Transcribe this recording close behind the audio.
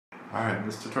Alright, in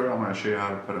this tutorial I'm going to show you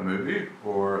how to put a movie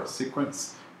or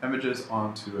sequence images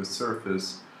onto a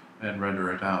surface and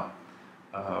render it out.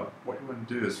 What you want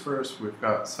to do is first we've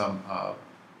got some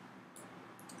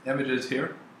images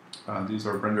here. These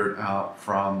are rendered out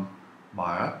from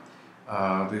Maya.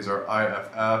 These are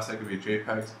IFFs, they could be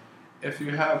JPEGs. If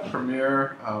you have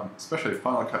Premiere, especially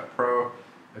Final Cut Pro,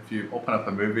 if you open up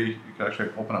a movie, you can actually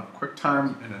open up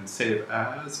QuickTime and then save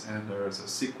as, and there's a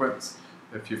sequence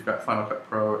if you've got Final Cut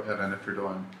Pro, and then if you're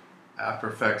doing After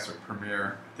Effects or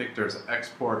Premiere, I think there's an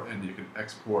export, and you can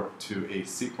export to a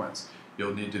sequence.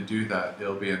 You'll need to do that.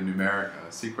 It'll be a numeric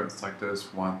sequence like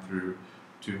this, 1 through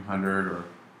 200 or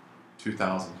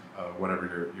 2000,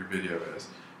 whatever your video is.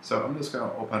 So I'm just going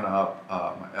to open up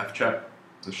my FCheck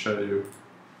to show you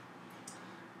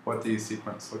what the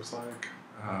sequence looks like.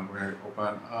 We're going to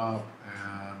open up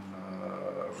and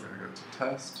we're going to go to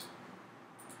test.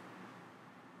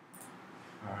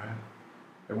 Alright.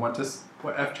 And what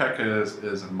FCheck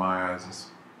is in Maya is just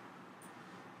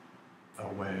a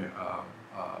way of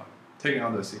taking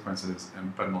all those sequences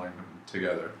and bundling them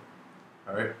together.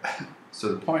 Alright?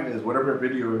 So the point is, whatever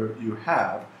video you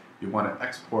have, you want to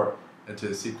export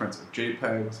into a sequence of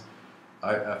JPEGs,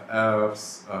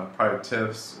 IFFs, probably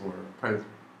TIFFs, or probably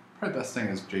the best thing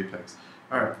is JPEGs.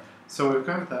 Alright, so we've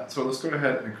got that. So let's go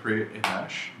ahead and create a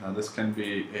mesh. Now this can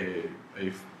be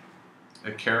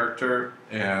a character,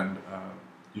 and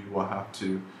you will have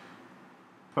to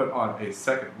put on a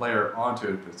second layer onto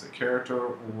it if it's a character,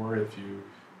 or if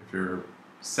you're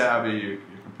savvy, you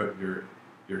can put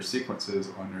your sequences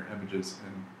on your images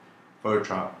in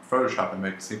Photoshop and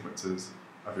make sequences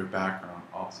of your background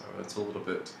also. It's a little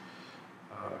bit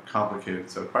complicated,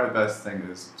 so probably the best thing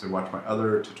is to watch my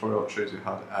other tutorial. It shows you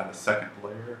how to add a second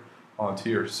layer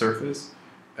onto your surface,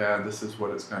 and this is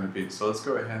what it's going to be. So let's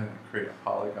go ahead and create a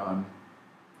polygon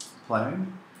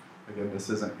plane. Again, this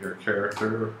isn't your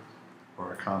character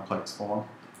or a complex form,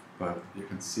 but you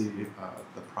can see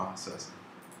the process.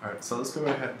 Alright, so let's go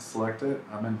ahead and select it.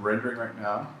 I'm in rendering right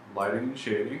now, lighting and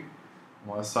shading. I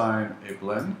want to assign a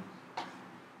blend,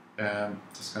 and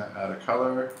just going to add a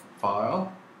color,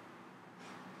 file,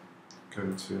 go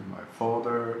to my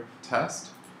folder,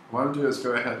 test. What I'm going to do is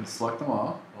go ahead and select them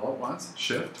all at once,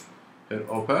 shift, hit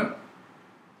open,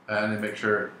 and then make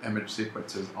sure image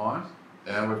sequence is on.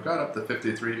 And we've got up to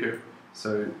 53 here,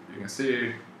 so you can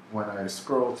see when I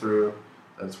scroll through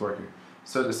that it's working.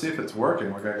 So to see if it's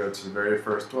working, we're going to go to the very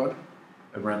first one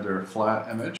and render a flat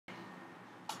image.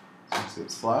 So you can see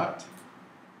it's flat.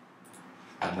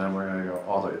 And then we're going to go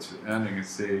all the way to the end. You can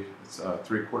see it's a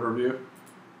 3/4 view,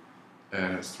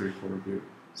 and it's 3/4 view.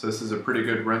 So this is a pretty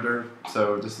good render.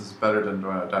 So this is better than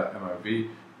doing a .mov.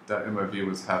 .mov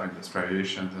was having the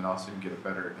striations, and also you can get a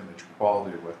better image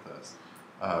quality with this.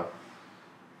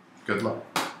 Good luck.